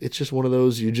it's just one of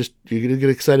those you're gonna get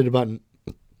excited about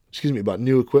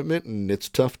new equipment, and it's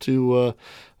tough to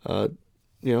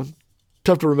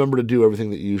tough to remember to do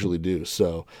everything that you usually do.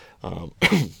 So,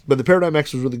 but the Paradigm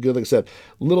X was really good. Like I said,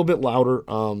 a little bit louder,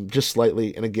 just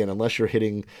slightly. And again, unless you're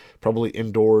hitting probably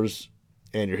indoors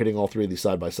and you're hitting all three of these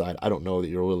side by side, I don't know that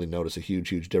you'll really notice a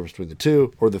huge difference between the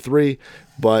two or the three,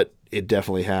 but it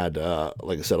definitely had,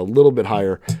 like I said, a little bit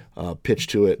higher pitch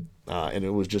to it. And it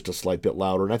was just a slight bit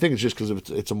louder. And I think it's just because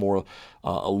it's a more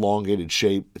elongated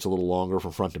shape. It's a little longer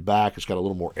from front to back. It's got a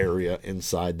little more area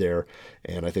inside there.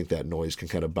 And I think that noise can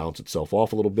kind of bounce itself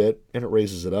off a little bit, and it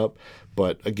raises it up.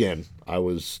 But again, I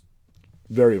was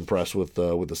very impressed with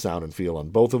the sound and feel on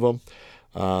both of them.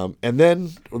 And then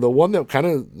the one that kind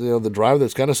of, the driver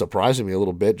that's kind of surprising me a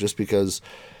little bit, just because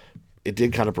it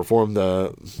did kind of perform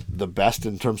the best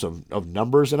in terms of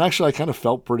numbers, and actually I kind of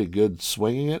felt pretty good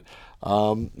swinging it,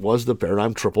 was the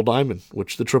Paradigm Triple Diamond,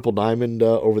 which the Triple Diamond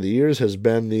over the years has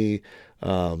been the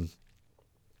kind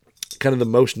of the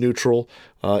most neutral,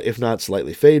 if not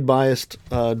slightly fade biased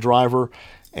driver,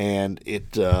 and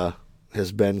it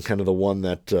has been kind of the one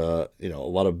that a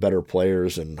lot of better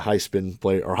players and high spin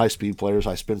players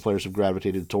have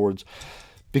gravitated towards,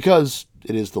 because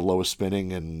it is the lowest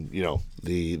spinning and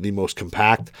the most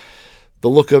compact. The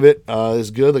look of it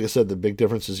is good. Like I said, the big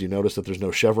difference is you notice that there's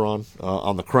no chevron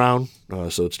on the crown,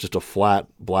 so it's just a flat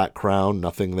black crown,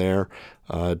 nothing there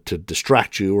to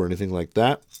distract you or anything like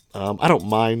that. I don't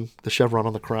mind the chevron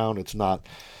on the crown. It's not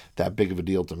that big of a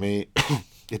deal to me.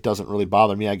 It doesn't really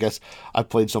bother me. I guess I've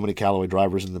played so many Callaway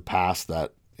drivers in the past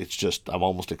that it's just, I've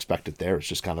almost expected there. It's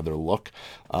just kind of their look.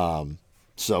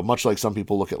 So much like some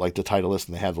people look at like the Titleist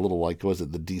and they have the little, the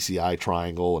DCI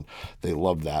triangle, and they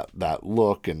love that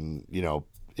look, and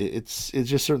it's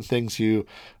just certain things you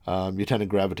tend to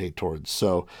gravitate towards.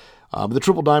 So the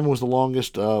Triple Diamond was the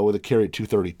longest with a carry at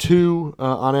 232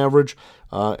 on average,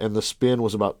 and the spin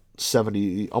was about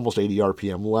 70, almost 80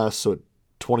 RPM less, so at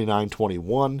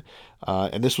 29.21.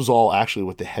 And this was all actually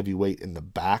with the heavyweight in the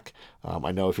back.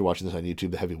 I know if you're watching this on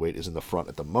YouTube, the heavyweight is in the front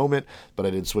at the moment, but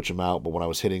I did switch them out. But when I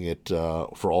was hitting it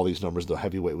for all these numbers, the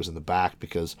heavyweight was in the back,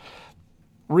 because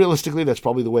realistically, that's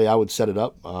probably the way I would set it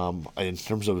up. In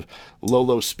terms of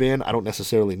low spin, I don't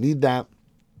necessarily need that.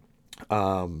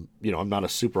 I'm not a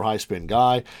super high spin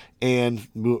guy, and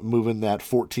moving that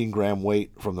 14 gram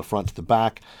weight from the front to the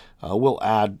back will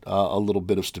add a little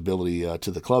bit of stability to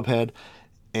the club head.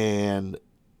 And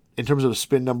in terms of a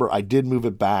spin number, I did move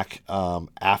it back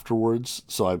afterwards.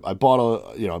 So I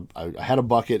bought I had a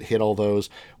bucket, hit all those,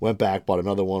 went back, bought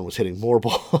another one, was hitting more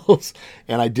balls,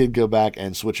 and I did go back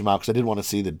and switch them out because I did want to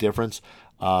see the difference.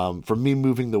 For me,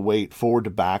 moving the weight forward to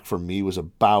back for me was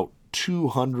about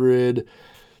 200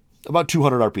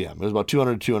 RPM. It was about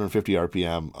 200 to 250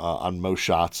 RPM on most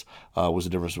shots was the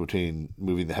difference between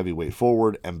moving the heavyweight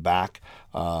forward and back,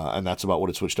 and that's about what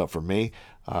it switched up for me.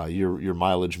 Your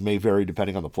mileage may vary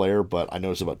depending on the player, but I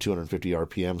know it's about 250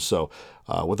 RPM. So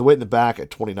with the weight in the back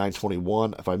at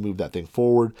 2921, if I move that thing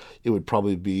forward, it would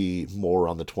probably be more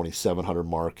on the 2700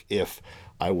 mark if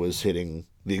I was hitting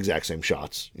the exact same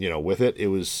shots. With it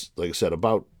was, like I said,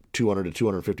 about 200 to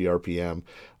 250 RPM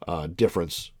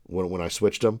difference when I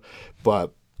switched them.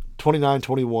 But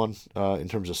 2921 in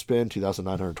terms of spin,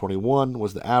 2,921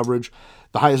 was the average.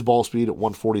 The highest ball speed at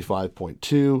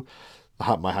 145.2.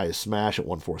 My highest smash at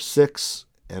 146,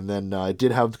 and then I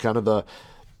did have kind of the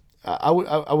I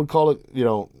would call it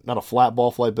not a flat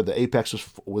ball flight, but the apex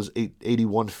was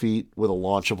 81 feet with a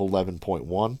launch of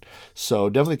 11.1, so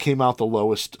definitely came out the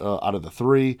lowest out of the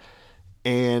three,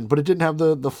 but it didn't have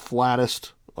the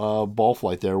flattest ball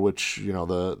flight there, which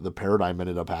the Paradigm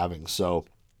ended up having. So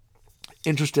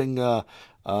interesting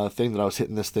thing that I was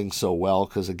hitting this thing so well,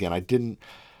 because again I didn't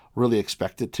really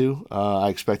expect it to. I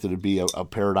expected it to be a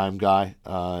Paradigm guy,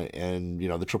 and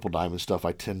the Triple Diamond stuff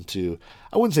I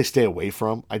wouldn't say stay away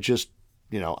from. I just,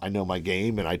 I know my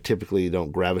game, and I typically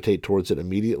don't gravitate towards it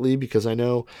immediately because I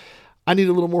know I need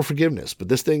a little more forgiveness. But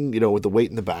this thing, with the weight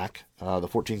in the back, the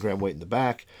 14-gram weight in the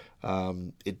back,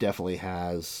 it definitely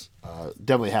has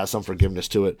some forgiveness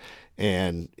to it,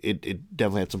 and it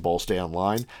definitely had some ball stay on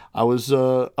line. I was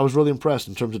really impressed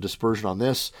in terms of dispersion on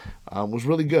this. Was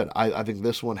really good. I think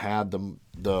this one had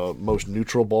the most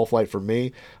neutral ball flight for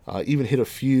me. Even hit a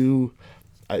few.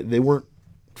 They weren't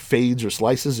fades or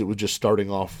slices. It was just starting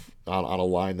off on a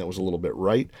line that was a little bit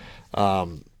right.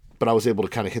 But I was able to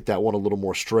kind of hit that one a little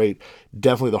more straight.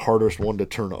 Definitely the hardest one to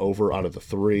turn over out of the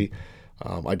three.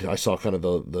 I saw kind of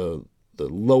the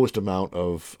lowest amount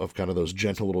of kind of those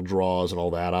gentle little draws and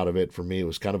all that out of it. For me, it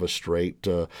was kind of a straight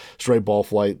ball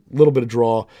flight, a little bit of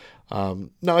draw.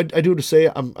 Now, I do have to say,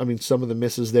 some of the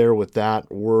misses there with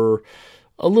that were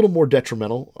a little more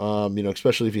detrimental,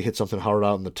 especially if you hit something hard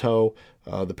out in the toe.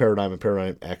 The Paradigm and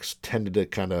Paradigm X tended to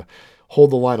kind of hold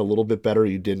the line a little bit better.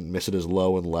 You didn't miss it as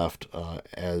low and left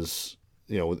as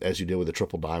you did with the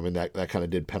Triple Diamond. That kind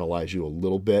of did penalize you a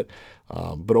little bit.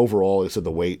 But overall, like I said,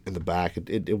 the weight in the back,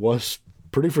 it was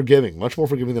pretty forgiving, much more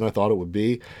forgiving than I thought it would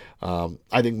be.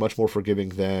 I think much more forgiving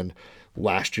than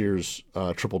last year's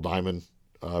Triple Diamond,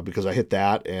 because I hit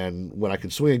that, and when I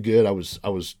could swing it good, I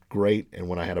was great, and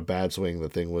when I had a bad swing, the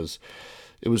thing was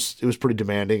pretty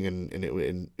demanding, and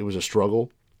it was a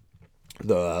struggle.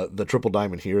 The Triple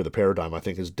Diamond here, the Paradigm, I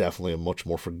think is definitely a much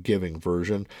more forgiving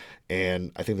version,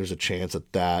 and I think there's a chance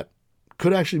that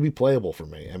could actually be playable for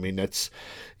me. That's,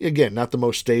 again, not the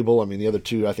most stable. The other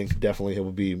two, I think definitely it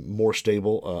will be more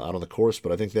stable out on the course,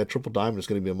 but I think that Triple Diamond is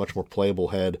going to be a much more playable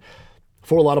head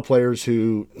for a lot of players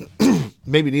who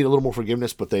maybe need a little more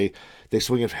forgiveness, but they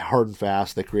swing it hard and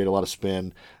fast. They create a lot of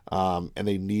spin, and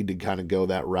they need to kind of go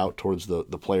that route towards the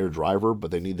player driver, but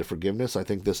they need the forgiveness. I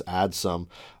think this adds some,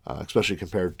 especially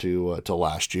compared to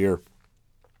last year.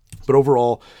 But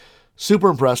overall, super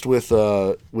impressed with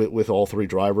all three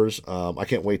drivers. I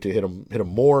can't wait to hit them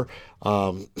more.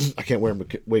 I can't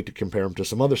wait to compare them to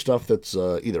some other stuff that's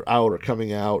either out or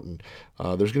coming out. And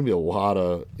there's going to be a lot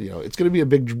of, it's going to be a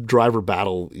big driver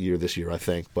battle year this year, I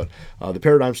think. But the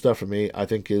Paradigm stuff for me, I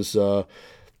think, is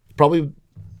probably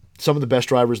some of the best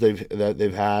drivers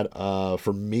they've had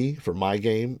for me, for my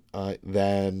game,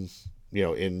 than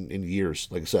in years.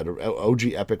 Like I said,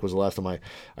 OG Epic was the last time I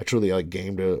truly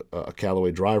gamed a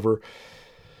Callaway driver.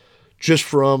 Just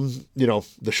from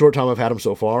the short time I've had them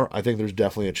so far, I think there's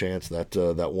definitely a chance that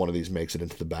one of these makes it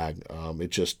into the bag.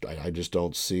 I just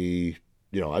don't see.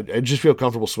 I just feel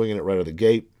comfortable swinging it right out of the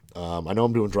gate. I know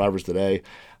I'm doing drivers today.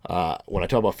 When I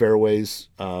talk about fairways,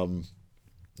 the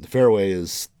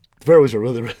fairways are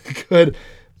really, really good.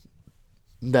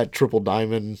 That Triple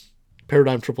Diamond,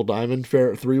 Paradigm Triple Diamond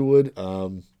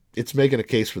 3-wood, it's making a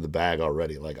case for the bag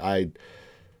already.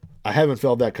 I haven't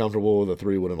felt that comfortable with a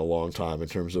 3-wood in a long time in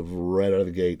terms of right out of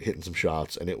the gate hitting some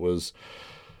shots, and it was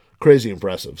crazy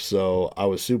impressive. So I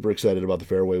was super excited about the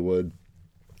fairway woods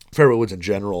in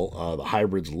general. The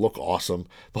hybrids look awesome.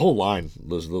 The whole line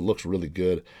looks really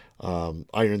good.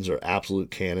 Irons are absolute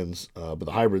cannons, but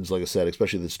the hybrids, like I said,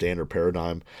 especially the standard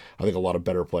Paradigm, I think a lot of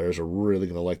better players are really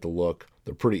going to like the look.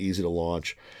 They're pretty easy to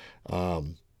launch.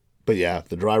 But yeah,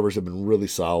 the drivers have been really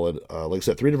solid. Like I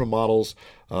said, 3 different models.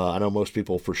 I know most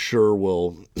people for sure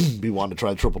will be wanting to try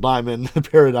the Triple Diamond, the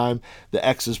Paradigm. The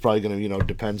X is probably going to,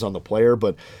 depends on the player.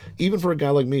 But even for a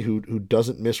guy like me who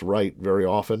doesn't miss right very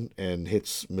often and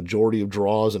hits majority of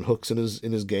draws and hooks in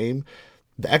his game,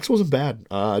 the X wasn't bad.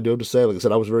 I do have to say, like I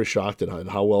said, I was very shocked at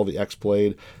how well the X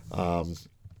played. And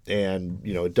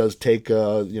it does take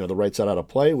the right side out of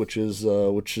play, which is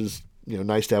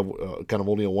nice to have kind of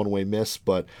only a one-way miss,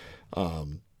 but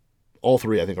all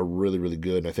three I think are really, really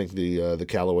good. And I think the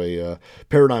Callaway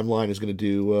Paradigm line is going to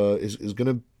do is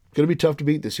going to be tough to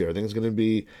beat this year. I think it's going to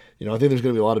be, I think there's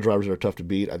going to be a lot of drivers that are tough to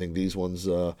beat. I think these ones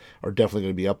are definitely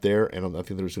going to be up there, and I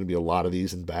think there's going to be a lot of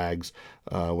these in bags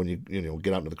when you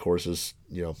get out into the courses.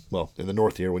 Well, in the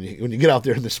north here, when you get out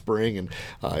there in the spring and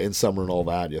in summer and all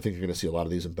that, I think you're going to see a lot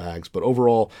of these in bags. But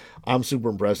overall, I'm super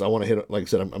impressed. I want to hit, like I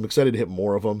said, I'm excited to hit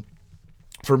more of them.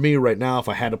 For me right now, if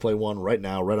I had to play one right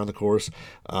now, right on the course,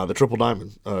 the Triple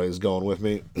Diamond is going with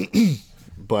me,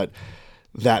 but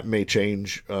that may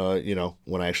change,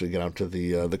 when I actually get out to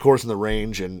the course and the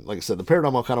range. And like I said, the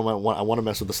Paradigm, I want to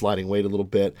mess with the sliding weight a little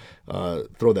bit,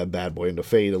 throw that bad boy into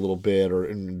fade a little bit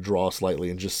and draw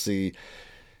slightly and just see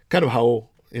kind of how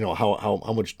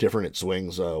much different it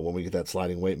swings when we get that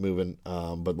sliding weight moving.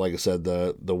 But like I said,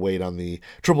 the weight on the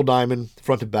Triple Diamond,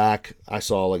 front to back, I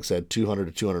saw, like I said, 200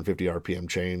 to 250 RPM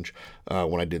change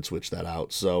when I did switch that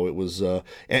out. So it was,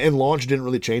 and launch didn't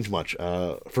really change much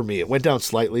for me. It went down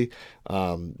slightly,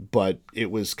 but it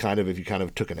was kind of, if you kind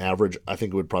of took an average, I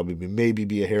think it would probably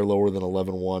be a hair lower than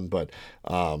 11.1, but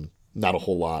not a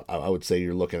whole lot. I would say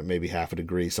you're looking at maybe half a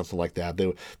degree, something like that.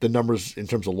 The numbers in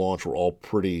terms of launch were all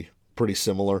pretty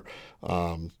similar.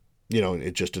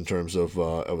 It just in terms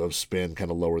of spin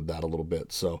kind of lowered that a little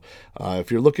bit. So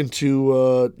if you're looking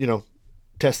to,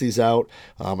 test these out,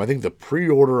 I think the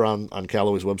pre-order on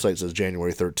Callaway's website says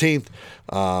January 13th.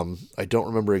 I don't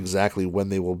remember exactly when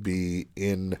they will be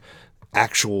in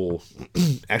actual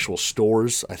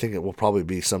stores. I think it will probably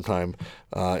be sometime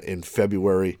in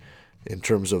February in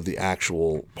terms of the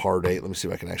actual par date. Let me see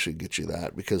if I can actually get you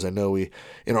that, because I know in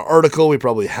our article we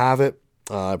probably have it.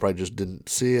 I probably just didn't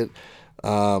see it.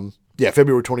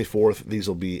 February 24th. These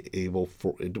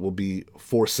will be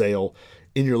for sale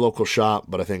in your local shop,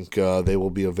 but I think they will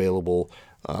be available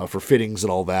for fittings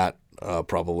and all that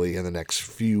probably in the next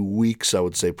few weeks. I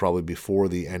would say probably before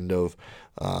the end of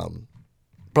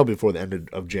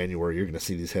January. You're going to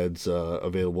see these heads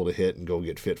available to hit and go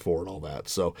get fit for and all that.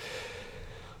 So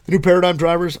the new Paradigm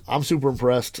drivers, I'm super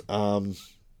impressed. I'm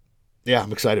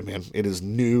excited, man. It is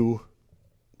new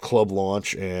club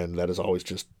launch, and that is always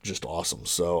just awesome.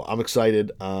 So I'm excited.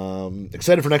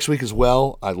 Excited for next week as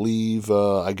well. I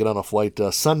get on a flight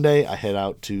Sunday. I head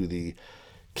out to the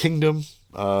Kingdom,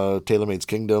 TaylorMade's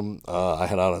Kingdom. I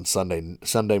head out on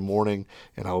Sunday morning,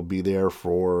 and I'll be there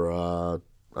for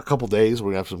a couple days.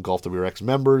 We're going to have some Golf WRX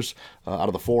members out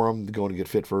of the forum going to get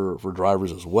fit for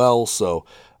drivers as well. So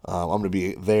I'm going to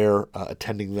be there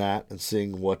attending that and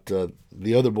seeing what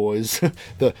the other boys,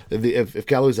 if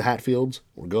Callaway's the Hatfields,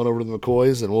 we're going over to the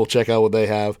McCoys and we'll check out what they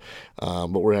have. But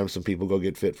we're having some people go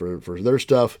get fit for their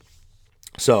stuff.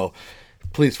 So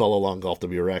please follow along Golf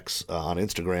WRX on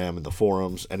Instagram and the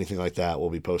forums, anything like that. We'll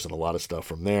be posting a lot of stuff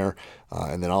from there.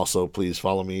 And then also please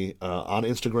follow me on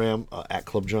Instagram at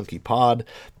Club Junkie Pod.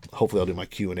 Hopefully I'll do my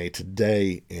Q&A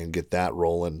today and get that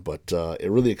rolling. But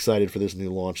really excited for this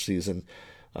new launch season.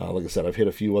 Like I said, I've hit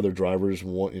a few other drivers.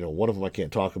 One of them I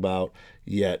can't talk about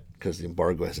yet because the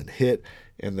embargo hasn't hit.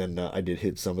 And then I did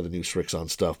hit some of the new Srixon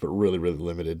stuff, but really, really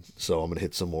limited. So I'm going to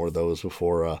hit some more of those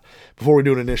before we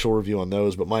do an initial review on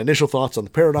those. But my initial thoughts on the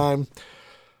Paradigm,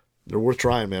 they're worth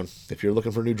trying, man. If you're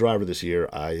looking for a new driver this year,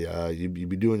 you'd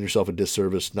be doing yourself a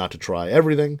disservice not to try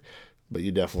everything. But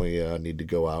you definitely need to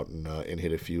go out and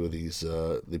hit a few of these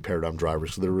the Paradigm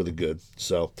drivers. So they're really good.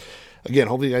 So again,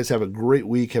 hopefully you guys have a great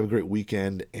week, have a great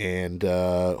weekend, and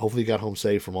hopefully you got home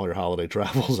safe from all your holiday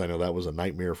travels. I know that was a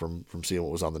nightmare from seeing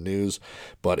what was on the news.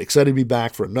 But excited to be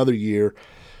back for another year,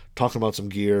 talking about some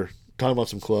gear, talking about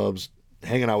some clubs,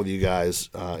 hanging out with you guys.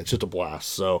 It's just a blast.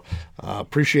 So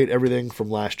appreciate everything from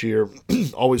last year.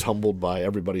 Always humbled by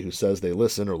everybody who says they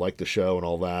listen or like the show and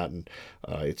all that. And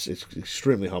it's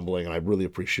extremely humbling, and I really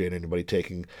appreciate anybody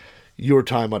taking your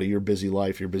time out of your busy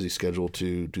life, your busy schedule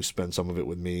to spend some of it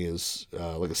with me. Is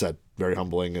like I said, very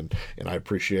humbling, and I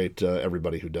appreciate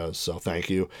everybody who does. So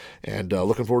thank you, and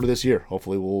looking forward to this year.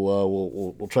 Hopefully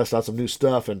we'll test out some new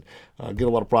stuff and get a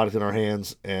lot of product in our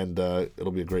hands, and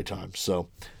it'll be a great time. So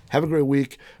have a great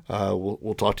week.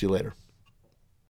 We'll talk to you later.